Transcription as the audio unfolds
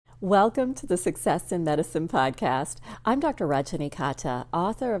Welcome to the Success in Medicine podcast. I'm Dr. Rajani Kata,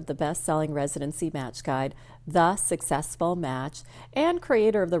 author of the best-selling residency match guide, The Successful Match, and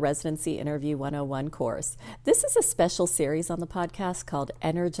creator of the Residency Interview 101 course. This is a special series on the podcast called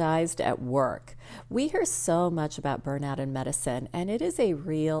Energized at Work. We hear so much about burnout in medicine, and it is a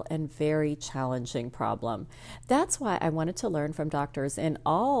real and very challenging problem. That's why I wanted to learn from doctors in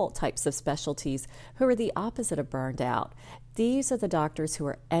all types of specialties who are the opposite of burned out. These are the doctors who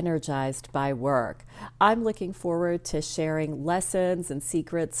are energized by work. I'm looking forward to sharing lessons and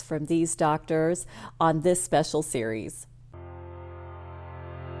secrets from these doctors on this special series.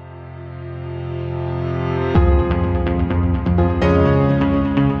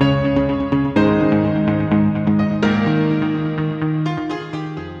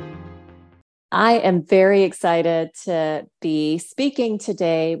 I am very excited to be speaking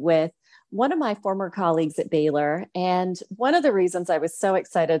today with one of my former colleagues at Baylor. And one of the reasons I was so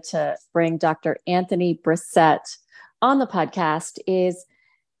excited to bring Dr. Anthony Brissett on the podcast is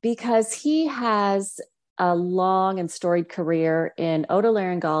because he has a long and storied career in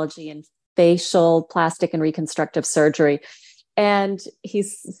otolaryngology and facial, plastic, and reconstructive surgery. And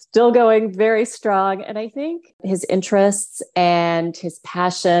he's still going very strong. And I think his interests and his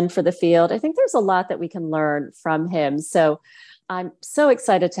passion for the field, I think there's a lot that we can learn from him. So I'm so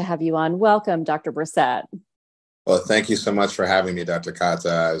excited to have you on. Welcome, Dr. Brissett. Well, thank you so much for having me, Dr. Kata.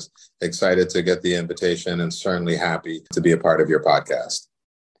 I was excited to get the invitation and certainly happy to be a part of your podcast.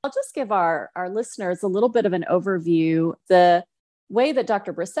 I'll just give our listeners a little bit of an overview. The way that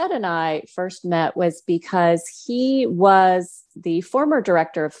Dr. Brissett and I first met was because he was the former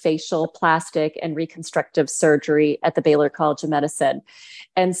director of facial, plastic, and reconstructive surgery at the Baylor College of Medicine.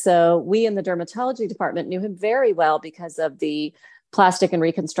 And so we in the dermatology department knew him very well because of the plastic and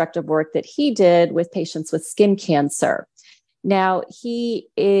reconstructive work that he did with patients with skin cancer. Now, he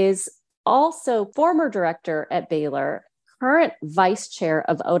is also former director at Baylor, current vice chair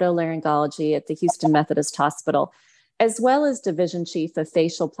of otolaryngology at the Houston Methodist Hospital, as well as division chief of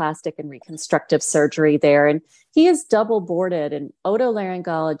facial, plastic, and reconstructive surgery there. And he is double boarded in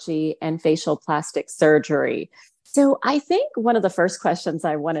otolaryngology and facial plastic surgery. So I think one of the first questions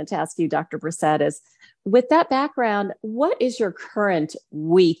I wanted to ask you, Dr. Brissett, is with that background, what is your current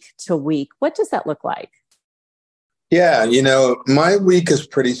week to week? What does that look like? Yeah, my week is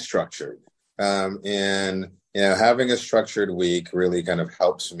pretty structured. Having a structured week really kind of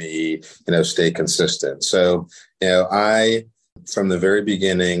helps me, stay consistent. So, I, from the very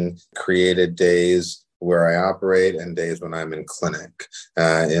beginning, created days where I operate and days when I'm in clinic.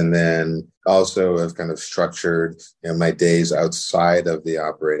 And then also have kind of structured, my days outside of the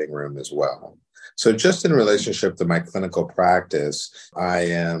operating room as well. So just in relationship to my clinical practice, I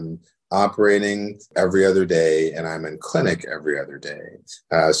am operating every other day, and I'm in clinic every other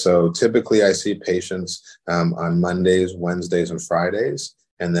day. So typically I see patients on Mondays, Wednesdays, and Fridays,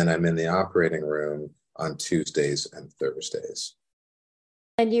 and then I'm in the operating room on Tuesdays and Thursdays.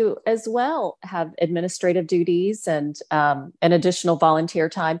 And you as well have administrative duties and additional volunteer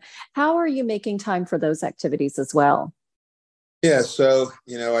time. How are you making time for those activities as well? Yeah, so,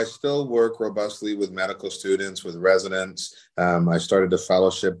 I still work robustly with medical students, with residents. I started a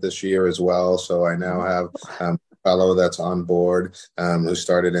fellowship this year as well. So I now have a fellow that's on board who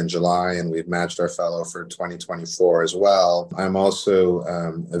started in July, and we've matched our fellow for 2024 as well. I'm also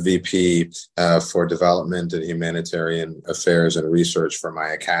a VP for development and humanitarian affairs and research for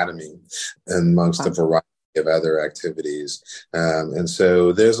my academy, amongst a variety of other activities. And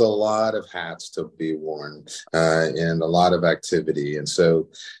so there's a lot of hats to be worn and a lot of activity. And so,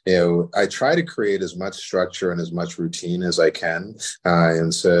 I try to create as much structure and as much routine as I can.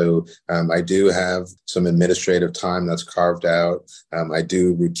 And so I do have some administrative time that's carved out. I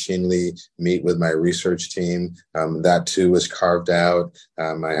do routinely meet with my research team. That too is carved out.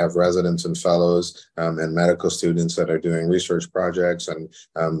 I have residents and fellows and medical students that are doing research projects, and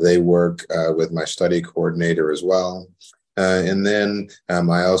they work with my study coordinator as well. And then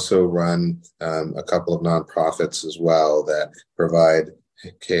I also run a couple of nonprofits as well that provide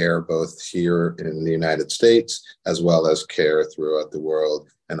care both here in the United States as well as care throughout the world,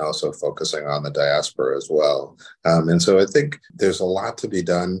 and also focusing on the diaspora as well. And so I think there's a lot to be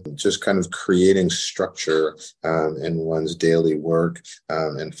done, just kind of creating structure in one's daily work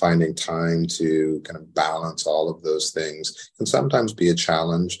and finding time to kind of balance all of those things can sometimes be a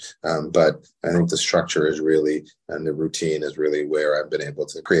challenge. But I think the structure is really, and the routine is really where I've been able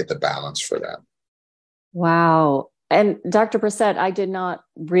to create the balance for that. Wow. And Dr. Brissett, I did not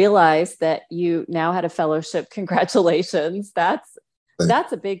realize that you now had a fellowship. Congratulations.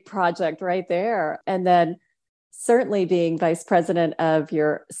 That's a big project right there. And then certainly being vice president of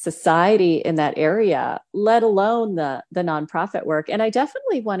your society in that area, let alone the nonprofit work. And I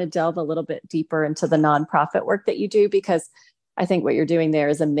definitely want to delve a little bit deeper into the nonprofit work that you do, because I think what you're doing there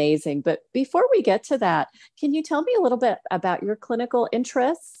is amazing. But before we get to that, can you tell me a little bit about your clinical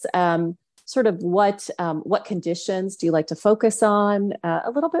interests? Sort of what conditions do you like to focus on? A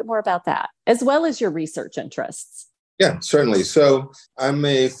little bit more about that, as well as your research interests. Yeah, certainly. So I'm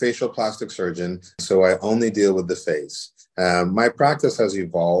a facial plastic surgeon, so I only deal with the face. My practice has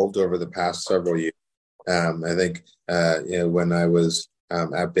evolved over the past several years. I think, when I was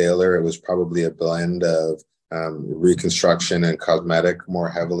at Baylor, it was probably a blend of reconstruction and cosmetic, more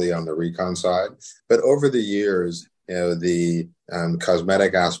heavily on the recon side. But over the years, the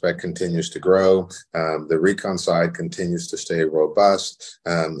cosmetic aspect continues to grow. The recon side continues to stay robust.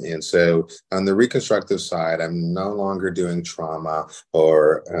 And so on the reconstructive side, I'm no longer doing trauma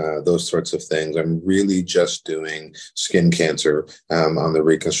or those sorts of things. I'm really just doing skin cancer on the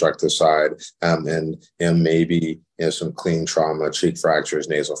reconstructive side, and maybe some clean trauma, cheek fractures,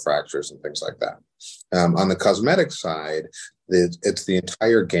 nasal fractures, and things like that. On the side, it's the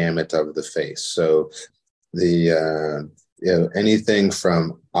entire gamut of the face. So anything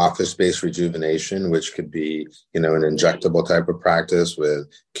from office-based rejuvenation, which could be, an injectable type of practice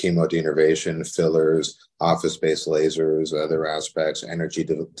with chemodenervation, fillers, office-based lasers, other aspects, energy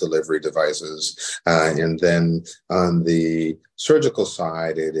delivery devices. And then on the surgical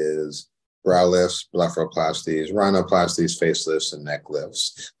side, it is brow lifts, blepharoplasties, rhinoplasties, facelifts, and neck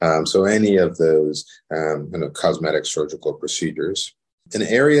lifts. So any of those cosmetic surgical procedures. An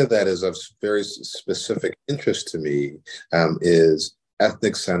area that is of very specific interest to me is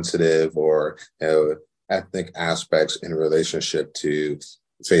ethnic sensitive or ethnic aspects in relationship to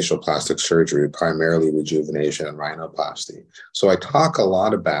facial plastic surgery, primarily rejuvenation and rhinoplasty. So I think a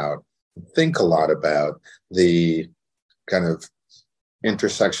lot about the kind of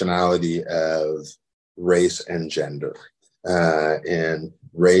intersectionality of race and gender, and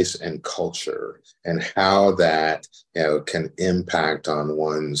race and culture, and how that can impact on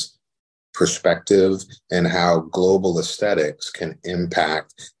one's perspective, and how global aesthetics can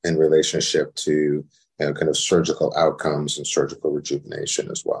impact in relationship to kind of surgical outcomes and surgical rejuvenation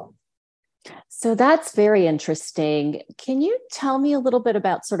as well. So that's very interesting. Can you tell me a little bit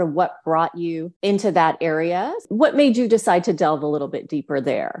about sort of what brought you into that area? What made you decide to delve a little bit deeper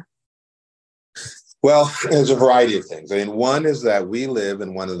there? Well, there's a variety of things. I mean, one is that we live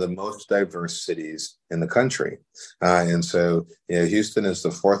in one of the most diverse cities in the country. And so, Houston is the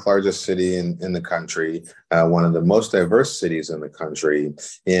fourth largest city in the country, one of the most diverse cities in the country.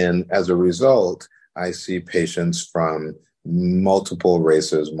 And as a result, I see patients from multiple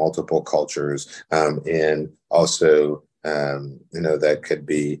races, multiple cultures, and also, that could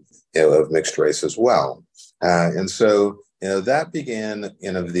be, of mixed race as well. And so, that began,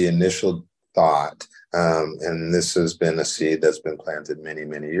 the initial thought, and this has been a seed that's been planted many,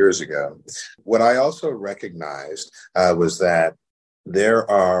 many years ago. What I also recognized was that there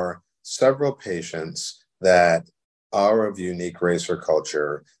are several patients that are of unique race or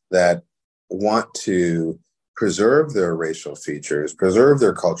culture that want to preserve their racial features, preserve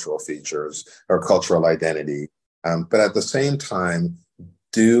their cultural features or cultural identity, but at the same time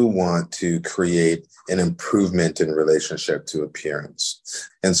do want to create an improvement in relationship to appearance.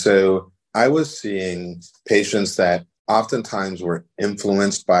 And so I was seeing patients that oftentimes were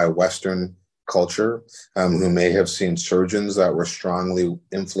influenced by Western culture, who may have seen surgeons that were strongly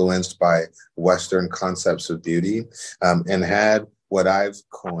influenced by Western concepts of beauty, and had what I've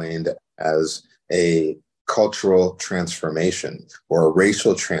coined as a cultural transformation or a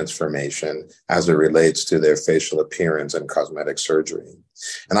racial transformation as it relates to their facial appearance and cosmetic surgery.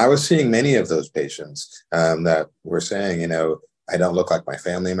 And I was seeing many of those patients that were saying, I don't look like my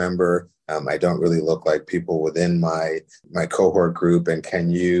family member. I don't really look like people within my cohort group. And can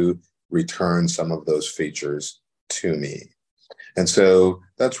you return some of those features to me? And so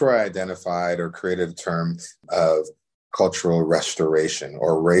that's where I identified or created a term of cultural restoration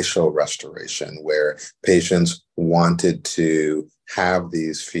or racial restoration, where patients wanted to have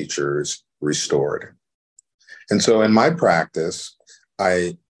these features restored. And so in my practice,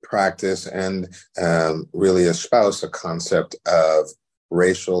 I practice and really espouse a concept of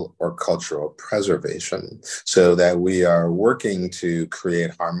racial or cultural preservation, so that we are working to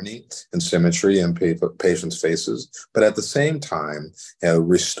create harmony and symmetry in patients' faces, but at the same time,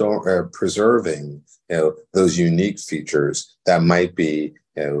 preserving those unique features that might be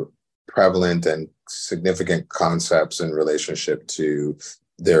prevalent and significant concepts in relationship to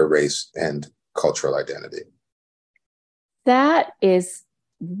their race and cultural identity. That is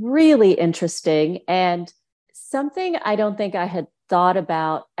really interesting and Something I don't think I had thought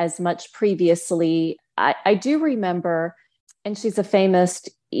about as much previously. I do remember, and she's a famous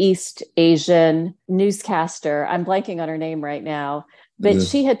East Asian newscaster. I'm blanking on her name right now, but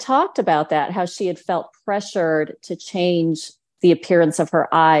she had talked about that, how she had felt pressured to change the appearance of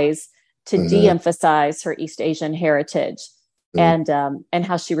her eyes to de-emphasize her East Asian heritage, and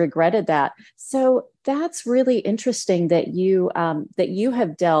how she regretted that. So that's really interesting that you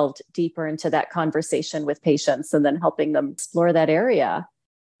have delved deeper into that conversation with patients and then helping them explore that area.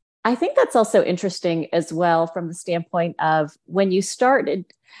 I think that's also interesting as well from the standpoint of when you started,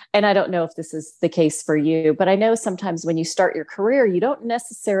 and I don't know if this is the case for you, but I know sometimes when you start your career, you don't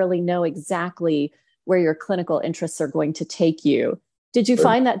necessarily know exactly where your clinical interests are going to take you. Did you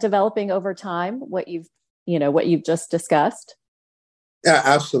find that developing over time, what you've just discussed? Yeah,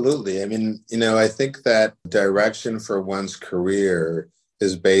 absolutely. I mean, I think that direction for one's career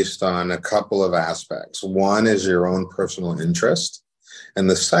is based on a couple of aspects. One is your own personal interest. And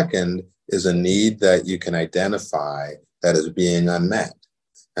the second is a need that you can identify that is being unmet.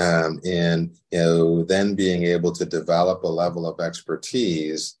 And then being able to develop a level of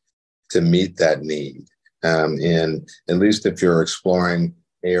expertise to meet that need. And at least if you're exploring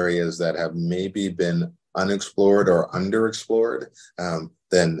areas that have maybe been unexplored or underexplored,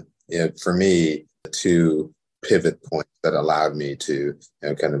 then for me, two pivot points that allowed me to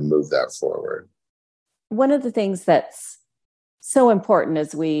kind of move that forward. One of the things that's so important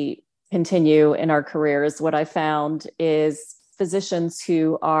as we continue in our careers, what I found is physicians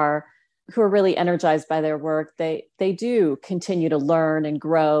who are really energized by their work, they do continue to learn and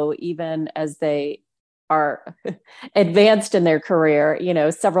grow even as they are advanced in their career,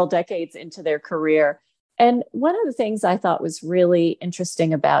 several decades into their career. And one of the things I thought was really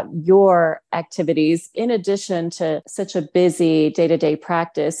interesting about your activities, in addition to such a busy day-to-day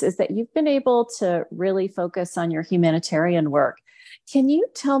practice, is that you've been able to really focus on your humanitarian work. Can you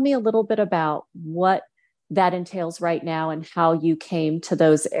tell me a little bit about what that entails right now and how you came to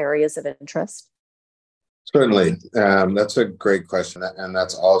those areas of interest? Certainly. That's a great question. And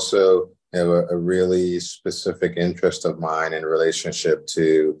that's also a really specific interest of mine in relationship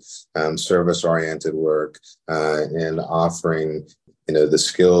to service-oriented work and offering, the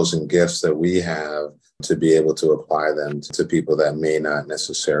skills and gifts that we have to be able to apply them to people that may not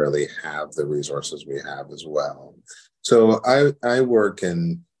necessarily have the resources we have as well. So I work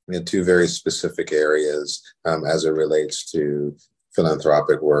in two very specific areas as it relates to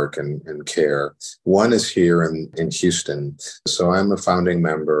philanthropic work and care. One is here in Houston. So I'm a founding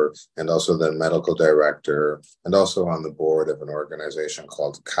member and also the medical director and also on the board of an organization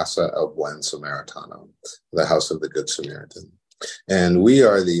called Casa El Buen Samaritano, the House of the Good Samaritan. And we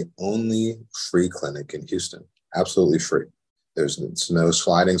are the only free clinic in Houston, absolutely free. There's no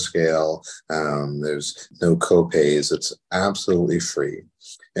sliding scale. There's no copays. It's absolutely free.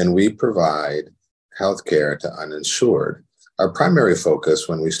 And we provide healthcare to uninsured. Our primary focus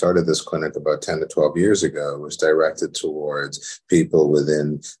when we started this clinic about 10 to 12 years ago was directed towards people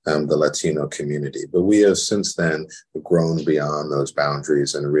within the Latino community. But we have since then grown beyond those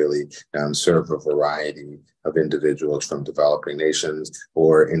boundaries and really serve a variety of individuals from developing nations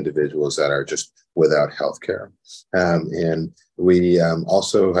or individuals that are just without healthcare. And we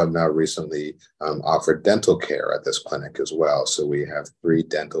also have now recently offered dental care at this clinic as well. So we have 3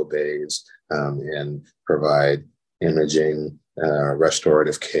 dental bays and provide imaging,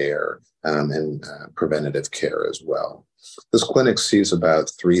 restorative care, and preventative care as well. This clinic sees about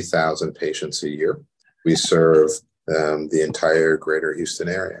 3,000 patients a year. We serve the entire greater Houston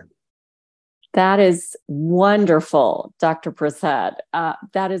area. That is wonderful, Dr. Brissett.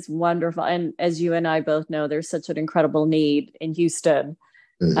 That is wonderful. And as you and I both know, there's such an incredible need in Houston.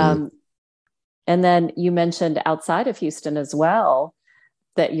 And then you mentioned outside of Houston as well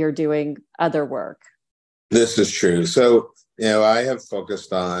that you're doing other work. This is true. So, I have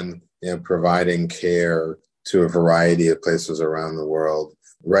focused on, providing care to a variety of places around the world.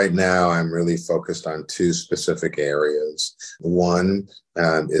 Right now, I'm really focused on 2 specific areas. One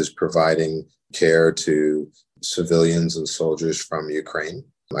is providing care to civilians and soldiers from Ukraine.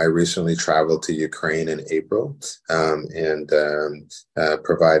 I recently traveled to Ukraine in April and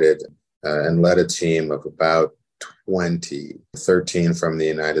provided and led a team of about 13 from the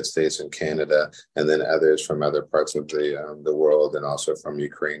United States and Canada, and then others from other parts of the world and also from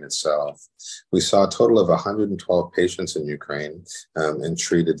Ukraine itself. We saw a total of 112 patients in Ukraine and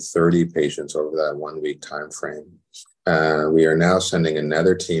treated 30 patients over that 1-week time frame. We are now sending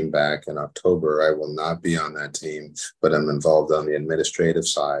another team back in October. I will not be on that team, but I'm involved on the administrative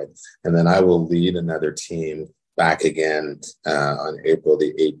side. And then I will lead another team back again on April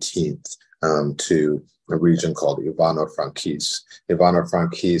the 18th to a region called Ivano-Frankivsk.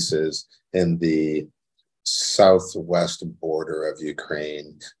 Ivano-Frankivsk is in the southwest border of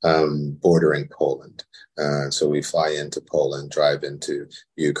Ukraine, bordering Poland. So we fly into Poland, drive into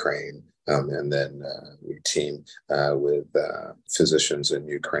Ukraine, and then we team with physicians in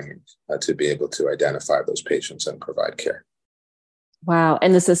Ukraine to be able to identify those patients and provide care. Wow.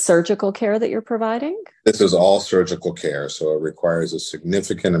 And this is surgical care that you're providing? This is all surgical care, so it requires a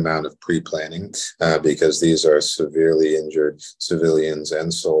significant amount of pre-planning because these are severely injured civilians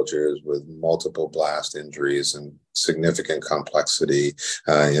and soldiers with multiple blast injuries and significant complexity.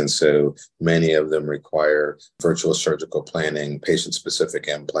 And so many of them require virtual surgical planning, patient-specific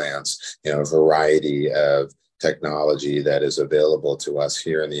implants, a variety of technology that is available to us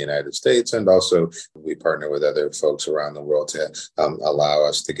here in the United States. And also we partner with other folks around the world to allow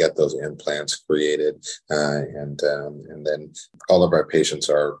us to get those implants created. And then all of our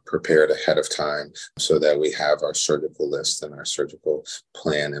patients are prepared ahead of time so that we have our surgical list and our surgical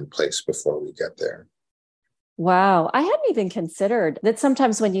plan in place before we get there. Wow. I hadn't even considered that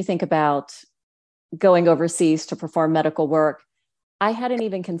sometimes when you think about going overseas to perform medical work, I hadn't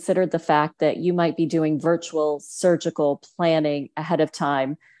even considered the fact that you might be doing virtual surgical planning ahead of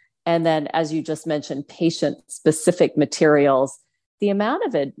time. And then, as you just mentioned, patient-specific materials. The amount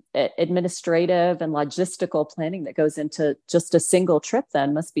of administrative and logistical planning that goes into just a single trip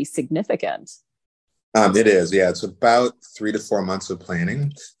then must be significant. It is, yeah. It's about 3 to 4 months of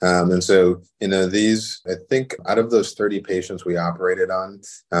planning. And so, these, I think out of those 30 patients we operated on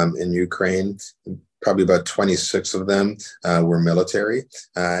in Ukraine, probably about 26 of them were military.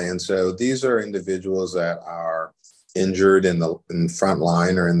 And so these are individuals that are injured in front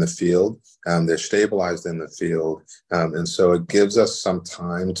line or in the field. They're stabilized in the field. And so it gives us some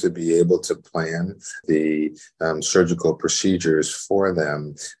time to be able to plan the surgical procedures for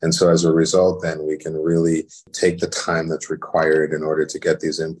them. And so as a result, then we can really take the time that's required in order to get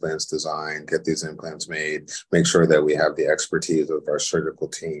these implants designed, get these implants made, make sure that we have the expertise of our surgical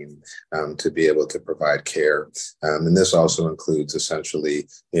team to be able to provide care. And this also includes essentially,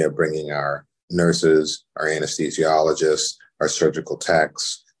 bringing our nurses, our anesthesiologists, our surgical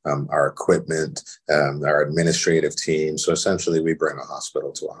techs, our equipment, our administrative team. So essentially, we bring a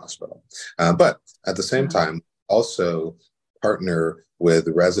hospital to a hospital. But at the same time, also partner with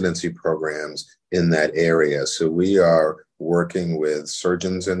residency programs in that area. So we are working with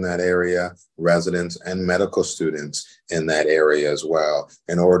surgeons in that area, residents, and medical students in that area as well,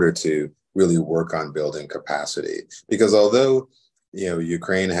 in order to really work on building capacity. Because although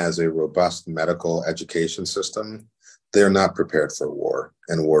Ukraine has a robust medical education system, they're not prepared for war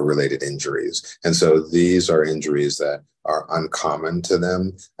and war-related injuries. And so these are injuries that are uncommon to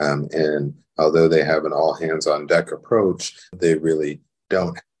them. And although they have an all-hands-on-deck approach, they really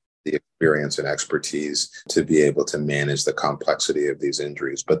don't have the experience and expertise to be able to manage the complexity of these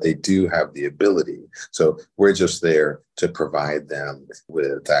injuries, but they do have the ability. So we're just there to provide them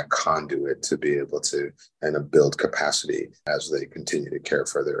with that conduit to be able to build capacity as they continue to care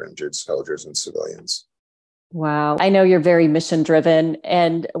for their injured soldiers and civilians. Wow. I know you're very mission driven.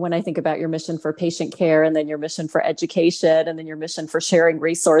 And when I think about your mission for patient care and then your mission for education and then your mission for sharing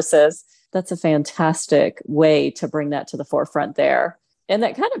resources, that's a fantastic way to bring that to the forefront there. And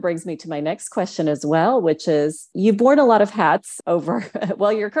that kind of brings me to my next question as well, which is you've worn a lot of hats over,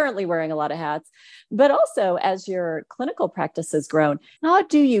 well, you're currently wearing a lot of hats, but also as your clinical practice has grown, how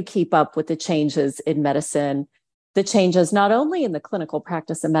do you keep up with the changes in medicine, the changes not only in the clinical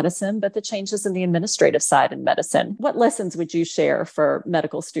practice of medicine, but the changes in the administrative side in medicine? What lessons would you share for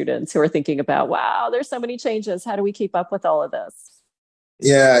medical students who are thinking about, wow, there's so many changes. How do we keep up with all of this?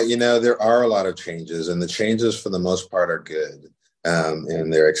 Yeah, there are a lot of changes, and the changes for the most part are good.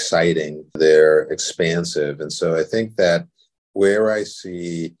 And they're exciting, they're expansive. And so I think that where I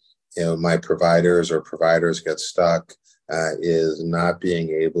see, my providers get stuck is not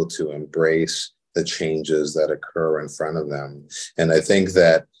being able to embrace the changes that occur in front of them. And I think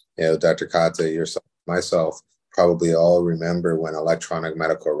that, Dr. Kata, yourself, myself, probably all remember when electronic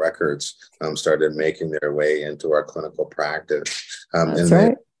medical records started making their way into our clinical practice. That's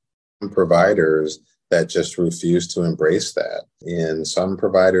right. Providers that just refused to embrace that. And some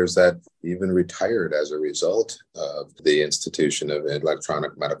providers that even retired as a result of the institution of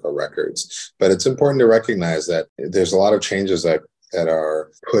electronic medical records. But it's important to recognize that there's a lot of changes that are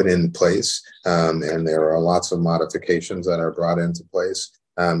put in place, and there are lots of modifications that are brought into place.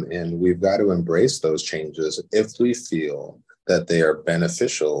 And we've got to embrace those changes if we feel that they are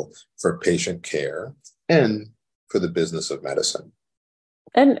beneficial for patient care and for the business of medicine.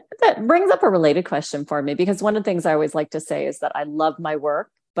 And that brings up a related question for me, because one of the things I always like to say is that I love my work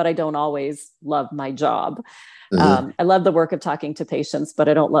but I don't always love my job. Mm-hmm. I love the work of talking to patients, but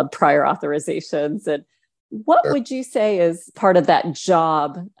I don't love prior authorizations. And what Sure. would you say is part of that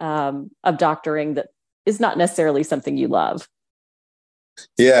job of doctoring that is not necessarily something you love?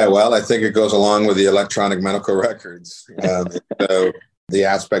 Yeah, well, I think it goes along with the electronic medical records. So the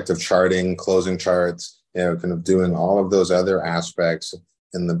aspect of charting, closing charts, kind of doing all of those other aspects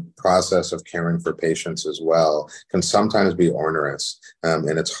in the process of caring for patients as well can sometimes be onerous.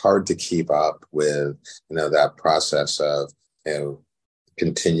 And it's hard to keep up with, that process of,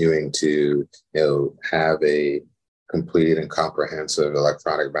 continuing to, have a complete and comprehensive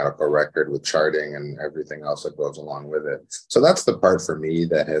electronic medical record with charting and everything else that goes along with it. So that's the part for me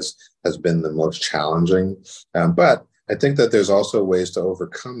that has been the most challenging. But I think that there's also ways to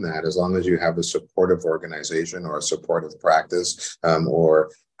overcome that as long as you have a supportive organization or a supportive practice, or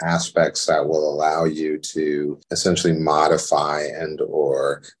aspects that will allow you to essentially modify and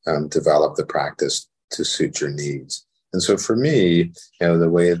or develop the practice to suit your needs. And so for me, the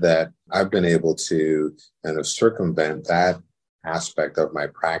way that I've been able to kind of circumvent that aspect of my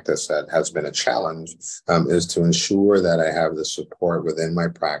practice that has been a challenge is to ensure that I have the support within my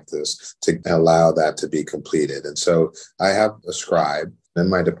practice to allow that to be completed. And so I have a scribe in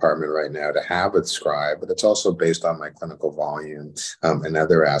my department right now to have a scribe, but it's also based on my clinical volume and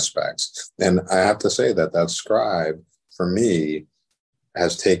other aspects. And I have to say that scribe, for me,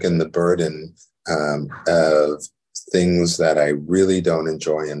 has taken the burden of things that I really don't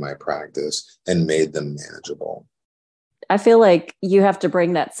enjoy in my practice and made them manageable. I feel like you have to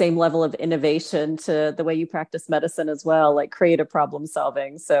bring that same level of innovation to the way you practice medicine as well, like creative problem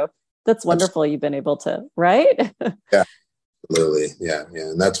solving. So that's wonderful. You've been able to, right? Yeah, absolutely. Yeah.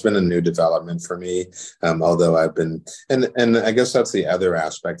 And that's been a new development for me. Although I've been, and I guess that's the other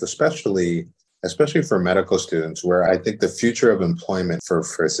aspect, especially for medical students, where I think the future of employment for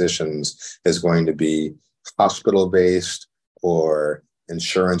physicians is going to be hospital-based or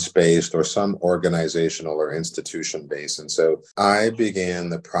insurance-based or some organizational or institution-based. And so I began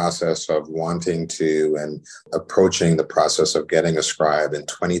the process of wanting to and approaching the process of getting a scribe in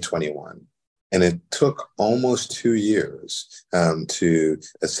 2021. And it took almost 2 years to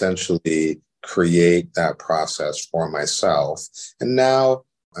essentially create that process for myself. And now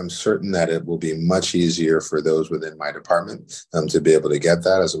I'm certain that it will be much easier for those within my department to be able to get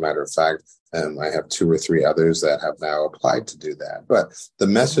that. As a matter of fact, I have 2 or 3 others that have now applied to do that. But the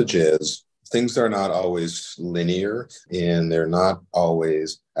message is things are not always linear and they're not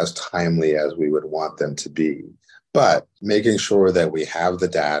always as timely as we would want them to be. But making sure that we have the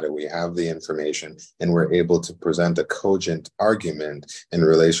data, we have the information, and we're able to present a cogent argument in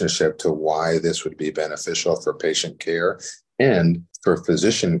relationship to why this would be beneficial for patient care and for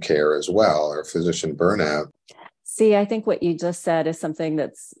physician care as well, or physician burnout. See, I think what you just said is something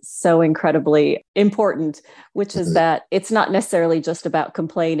that's so incredibly important, which is that it's not necessarily just about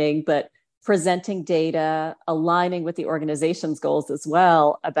complaining, but presenting data, aligning with the organization's goals as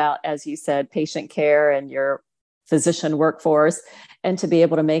well about, as you said, patient care and your physician workforce, and to be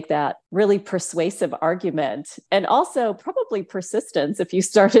able to make that really persuasive argument, and also probably persistence if you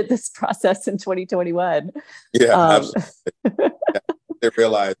started this process in 2021. Yeah, absolutely. They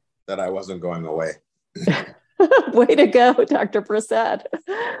realized that I wasn't going away. Way to go, Dr. Brissett.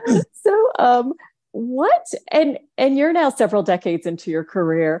 So and you're now several decades into your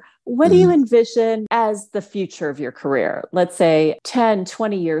career. What do you envision as the future of your career? Let's say 10,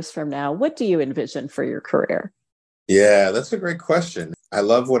 20 years from now, what do you envision for your career? Yeah, that's a great question. I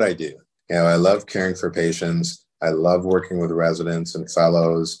love what I do. I love caring for patients. I love working with residents and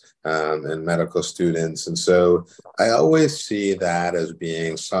fellows and medical students. And so I always see that as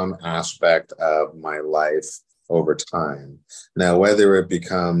being some aspect of my life over time. Now, whether it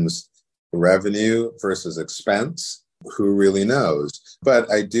becomes revenue versus expense, who really knows?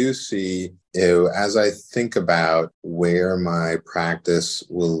 But I do see, as I think about where my practice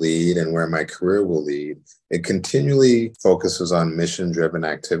will lead and where my career will lead, it continually focuses on mission-driven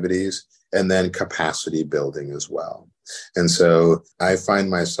activities and then capacity building as well. And so I find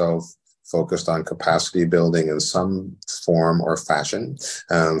myself focused on capacity building in some form or fashion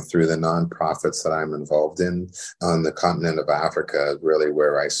through the nonprofits that I'm involved in on the continent of Africa, really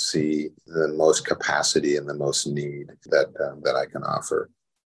where I see the most capacity and the most need that I can offer.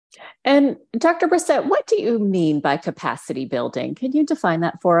 And Dr. Brissett, what do you mean by capacity building? Can you define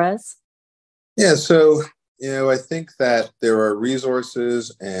that for us? Yeah, so I think that there are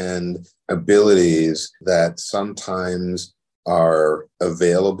resources and abilities that sometimes are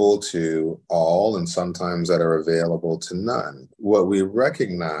available to all and sometimes that are available to none. What we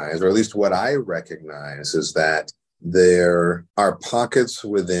recognize, or at least what I recognize, is that there are pockets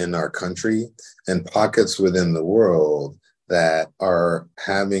within our country and pockets within the world that are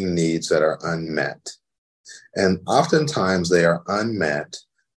having needs that are unmet. And oftentimes they are unmet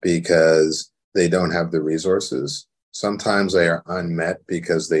because they don't have the resources. Sometimes they are unmet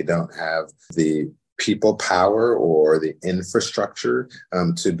because they don't have the people power or the infrastructure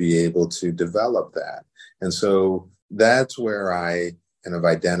to be able to develop that. And so that's where I kind of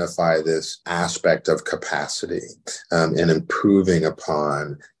identify this aspect of capacity and improving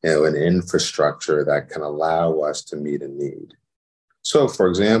upon, an infrastructure that can allow us to meet a need. So, for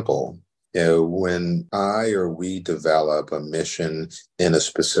example, when I or we develop a mission in a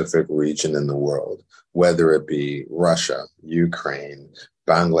specific region in the world, whether it be Russia, Ukraine,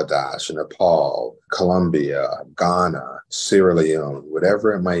 Bangladesh, Nepal, Colombia, Ghana, Sierra Leone,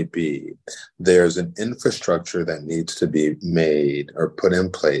 whatever it might be, there's an infrastructure that needs to be made or put in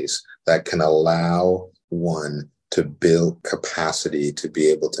place that can allow one to build capacity to be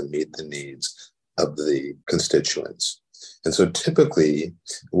able to meet the needs of the constituents. And so typically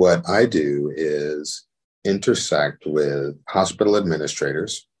what I do is intersect with hospital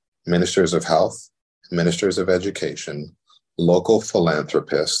administrators, ministers of health, ministers of education, local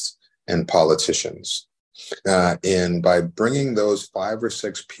philanthropists, and politicians. And by bringing those 5 or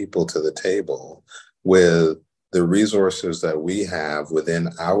 6 people to the table with the resources that we have within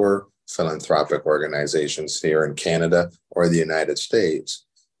our philanthropic organizations here in Canada or the United States,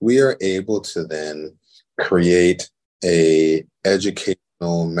 we are able to then create a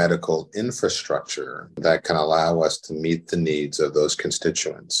educational medical infrastructure that can allow us to meet the needs of those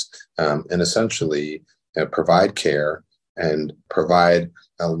constituents and essentially provide care and provide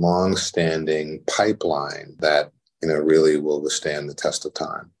a long-standing pipeline that really will withstand the test of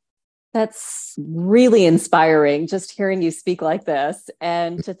time. That's really inspiring, just hearing you speak like this,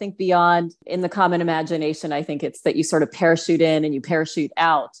 and to think beyond. In the common imagination, I think it's that you sort of parachute in and you parachute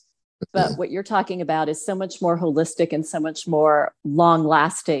out. But what you're talking about is so much more holistic and so much more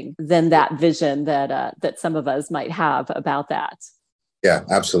long-lasting than that vision that some of us might have about that. Yeah,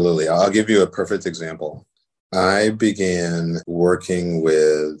 absolutely. I'll give you a perfect example. I began working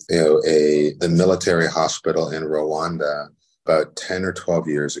with the military hospital in Rwanda about 10 or 12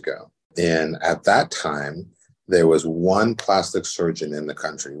 years ago. And at that time, there was one plastic surgeon in the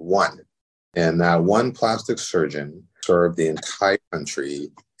country, one. And that one plastic surgeon served the entire country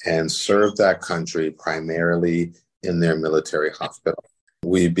and served that country primarily in their military hospital.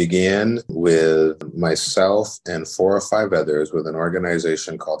 We began with myself and 4 or 5 others with an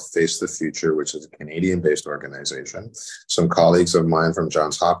organization called Face the Future, which is a Canadian-based organization. Some colleagues of mine from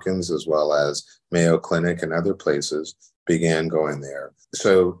Johns Hopkins, as well as Mayo Clinic and other places, began going there.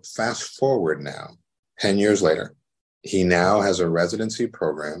 So fast forward now, 10 years later, he now has a residency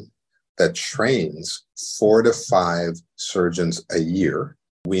program that trains 4 to 5 surgeons a year.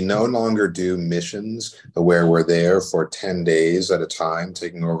 We no longer do missions where we're there for 10 days at a time,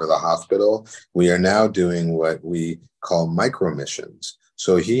 taking over the hospital. We are now doing what we call micro missions.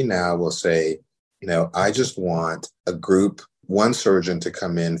 So he now will say, I just want a group, one surgeon to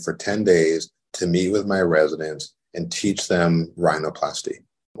come in for 10 days to meet with my residents and teach them rhinoplasty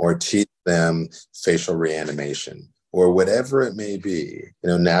or teach them facial reanimation or whatever it may be.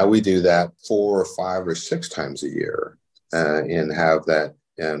 Now we do that 4 or 5 or 6 times a year and have that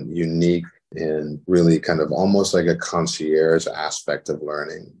unique and really kind of almost like a concierge aspect of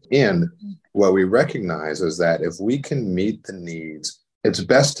learning. And what we recognize is that if we can meet the needs, it's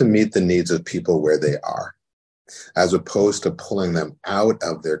best to meet the needs of people where they are, as opposed to pulling them out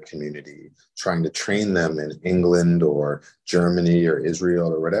of their community, trying to train them in England or Germany or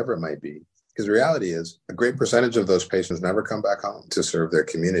Israel or whatever it might be. Because the reality is a great percentage of those patients never come back home to serve their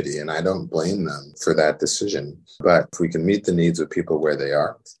community. And I don't blame them for that decision. But if we can meet the needs of people where they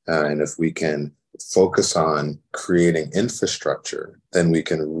are, and if we can focus on creating infrastructure, then we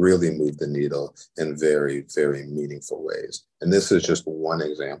can really move the needle in very, very meaningful ways. And this is just one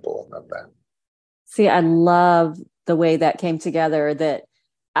example of that. See, I love the way that came together, that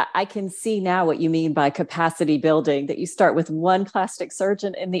I can see now what you mean by capacity building, that you start with one plastic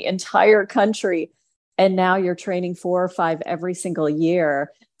surgeon in the entire country, and now you're training 4 or 5 every single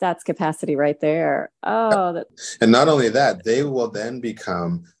year. That's capacity right there. Oh, and not only that, they will then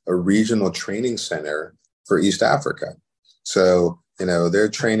become a regional training center for East Africa. So, they're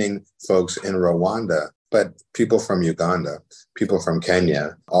training folks in Rwanda, but people from Uganda, people from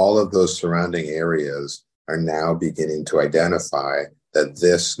Kenya, all of those surrounding areas are now beginning to identify that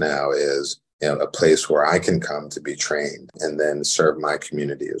this now is a place where I can come to be trained and then serve my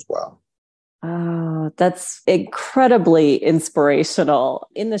community as well. Oh, that's incredibly inspirational.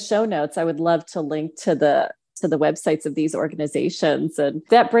 In the show notes, I would love to link to the to the websites of these organizations. And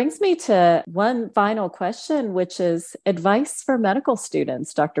that brings me to one final question, which is advice for medical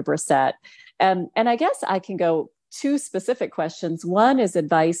students, Dr. Brissett. And I guess I can go two specific questions. One is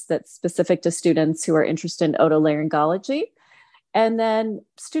advice that's specific to students who are interested in otolaryngology, and then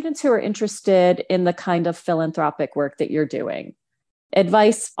students who are interested in the kind of philanthropic work that you're doing.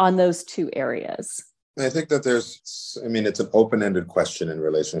 Advice on those two areas. I think that it's an open-ended question in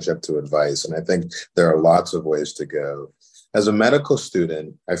relationship to advice. And I think there are lots of ways to go. As a medical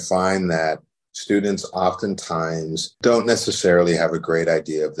student, I find that students oftentimes don't necessarily have a great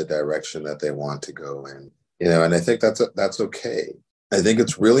idea of the direction that they want to go in. And I think that's okay. I think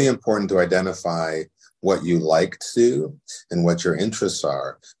it's really important to identify what you like to do and what your interests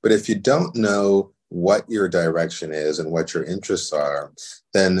are. But if you don't know what your direction is and what your interests are,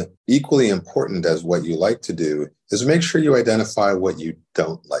 then equally important as what you like to do is make sure you identify what you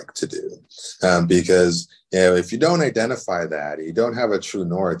don't like to do. Because if you don't identify that, you don't have a true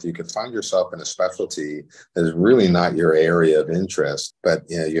north, you can find yourself in a specialty that is really not your area of interest, but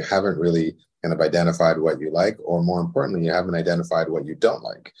you haven't really kind of identified what you like, or more importantly, you haven't identified what you don't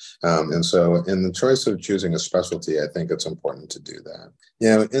like. And so in the choice of choosing a specialty, I think it's important to do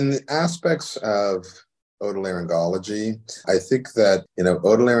that. In the aspects of otolaryngology, I think that,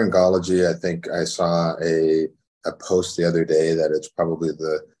 otolaryngology, I think I saw a post the other day that it's probably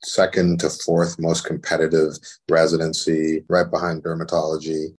the second to fourth most competitive residency, right behind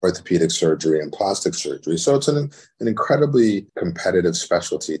dermatology, orthopedic surgery, and plastic surgery. So it's an incredibly competitive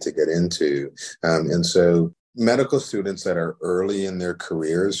specialty to get into. And so medical students that are early in their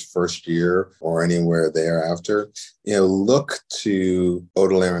careers, first year or anywhere thereafter, look to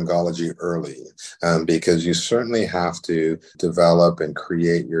otolaryngology early, because you certainly have to develop and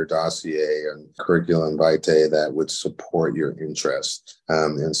create your dossier and curriculum vitae that would support your interest.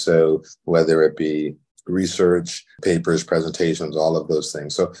 And so whether it be research, papers, presentations, all of those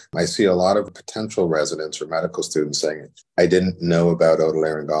things. So I see a lot of potential residents or medical students saying, I didn't know about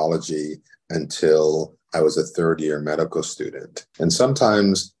otolaryngology until I was a third-year medical student. And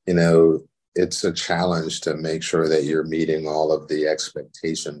sometimes, it's a challenge to make sure that you're meeting all of the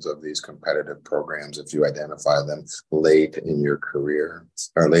expectations of these competitive programs if you identify them late in your career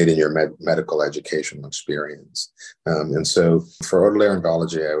or late in your medical educational experience. And so for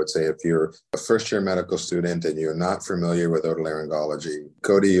otolaryngology, I would say if you're a first-year medical student and you're not familiar with otolaryngology,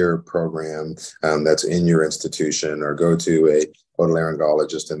 go to your program that's in your institution, or go to a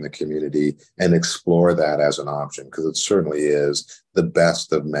otolaryngologist in the community and explore that as an option, because it certainly is the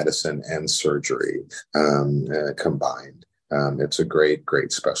best of medicine and surgery combined. It's a great,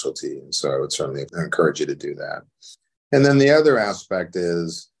 great specialty. And so I would certainly encourage you to do that. And then the other aspect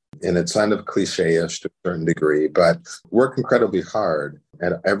is, and it's kind of cliche-ish to a certain degree, but work incredibly hard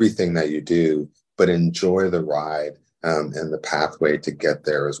at everything that you do, but enjoy the ride and the pathway to get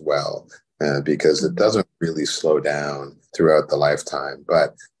there as well. Because it doesn't really slow down throughout the lifetime,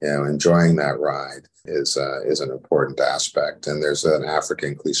 but enjoying that ride is an important aspect. And there's an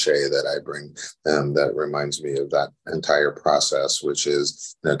African cliche that I bring that reminds me of that entire process, which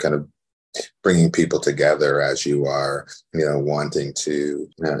is kind of bringing people together as you are, wanting to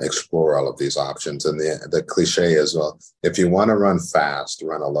explore all of these options. And the cliche is, well, if you want to run fast,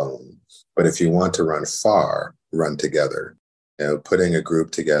 run alone, but if you want to run far, run together. Putting a group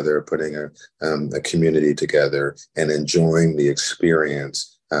together, putting a community together, and enjoying the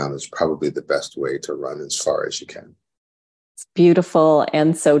experience is probably the best way to run as far as you can. It's beautiful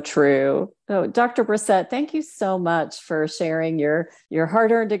and so true. So, Dr. Brissett, thank you so much for sharing your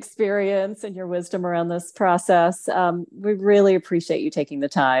hard-earned experience and your wisdom around this process. We really appreciate you taking the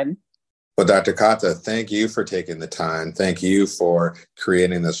time. Well, Dr. Kata, thank you for taking the time. Thank you for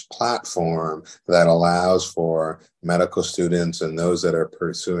creating this platform that allows for medical students and those that are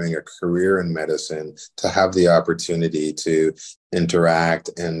pursuing a career in medicine to have the opportunity to interact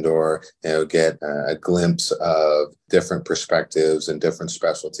and or get a glimpse of different perspectives and different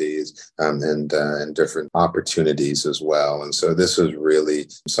specialties and different opportunities as well. And so this is really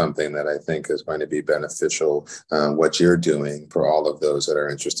something that I think is going to be beneficial, what you're doing for all of those that are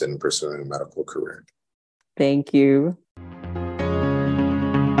interested in pursuing a medical career. Thank you.